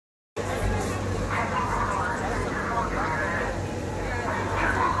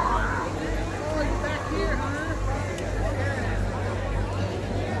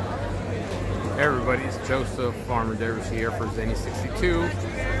Joseph, Farmer Davis here for Zenny 62.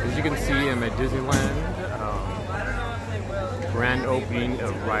 As you can see, I'm at Disneyland. Grand opening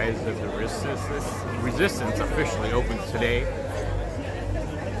of Rise of the Resistance officially opens today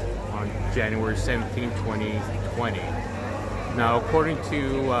on January 17, 2020. Now, according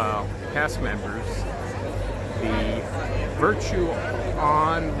to cast members, the virtual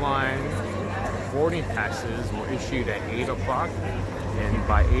online boarding passes were issued at 8 o'clock, and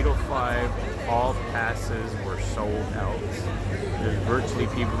by 8:05 all passes were sold out. There's virtually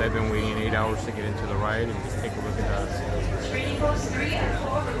people that have been waiting 8 hours to get into the ride, and just take a look at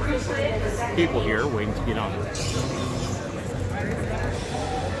the people here waiting to get on it.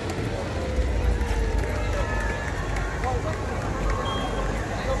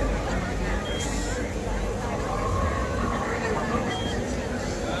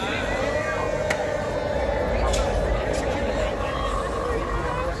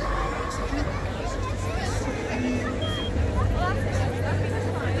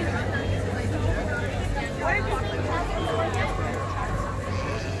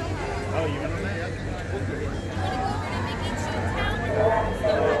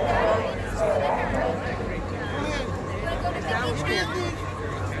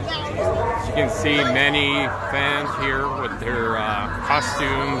 As you can see, many fans here with their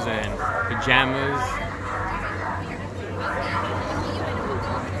costumes and pajamas,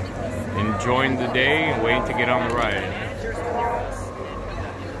 enjoying the day and waiting to get on the ride.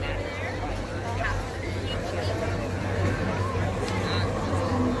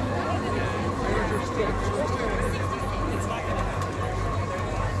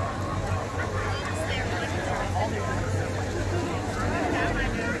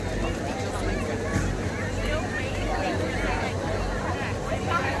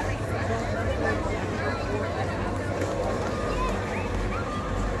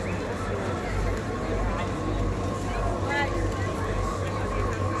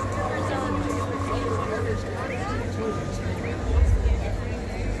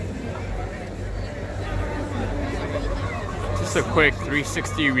 Just a quick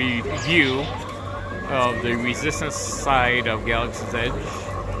 360 review of the Resistance side of Galaxy's Edge.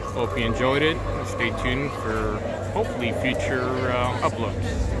 Hope you enjoyed it. Stay tuned for hopefully future uploads.